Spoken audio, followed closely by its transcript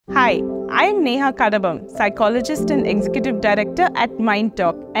Hi, I am Neha Cadabam, psychologist and executive director at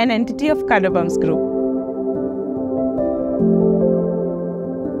Mindtalk, an entity of Cadabam's group.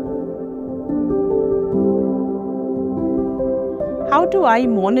 How do I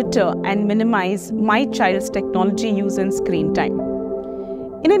monitor and minimize my child's technology use and screen time?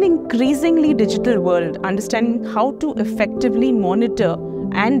 In an increasingly digital world, understanding how to effectively monitor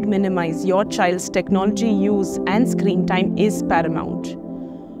and minimize your child's technology use and screen time is paramount.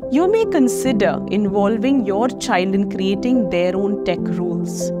 You may consider involving your child in creating their own tech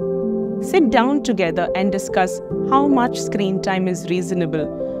rules. Sit down together and discuss how much screen time is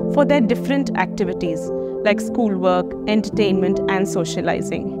reasonable for their different activities like schoolwork, entertainment, and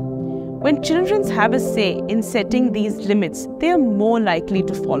socializing. When children have a say in setting these limits, they are more likely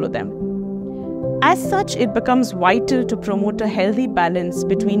to follow them. As such, it becomes vital to promote a healthy balance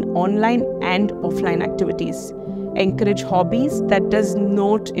between online and offline activities. Encourage hobbies that does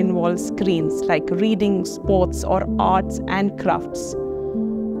not involve screens like reading, sports, or arts and crafts,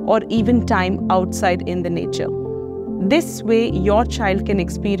 or even time outside in the nature. This way, your child can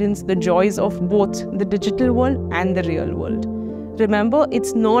experience the joys of both the digital world and the real world. Remember,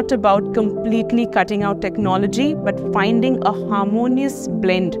 it's not about completely cutting out technology, but finding a harmonious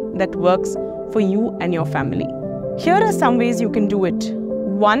blend that works for you and your family. Here are some ways you can do it.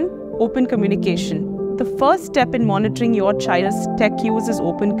 1. Open communication. The first step in monitoring your child's tech use is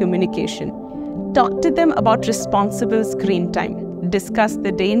open communication. Talk to them about responsible screen time. Discuss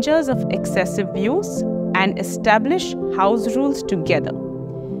the dangers of excessive use and establish house rules together.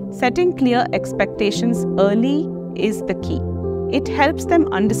 Setting clear expectations early is the key. It helps them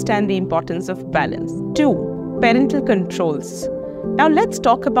understand the importance of balance. 2. Parental controls. Now let's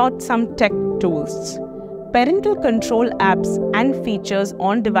talk about some tech tools. Parental control apps and features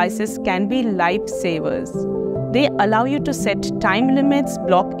on devices can be lifesavers. They allow you to set time limits,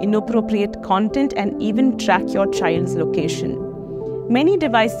 block inappropriate content, and even track your child's location. Many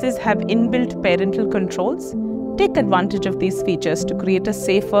devices have inbuilt parental controls. Take advantage of these features to create a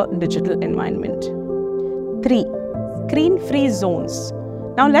safer digital environment. 3. Screen-free zones.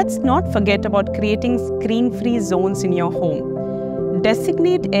 Now let's not forget about creating screen-free zones in your home.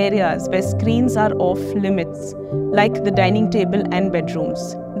 Designate areas where screens are off limits, like the dining table and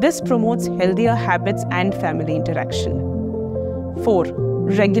bedrooms. This promotes healthier habits and family interaction. 4.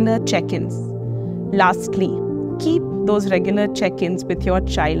 Regular check-ins. Lastly, keep those regular check-ins with your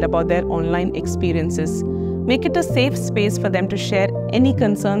child about their online experiences. Make it a safe space for them to share any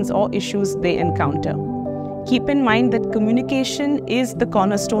concerns or issues they encounter. Keep in mind that communication is the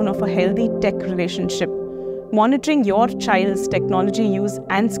cornerstone of a healthy tech relationship. Monitoring your child's technology use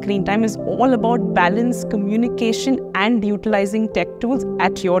and screen time is all about balanced communication and utilizing tech tools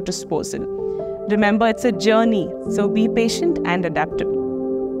at your disposal. Remember, it's a journey, so be patient and adaptable.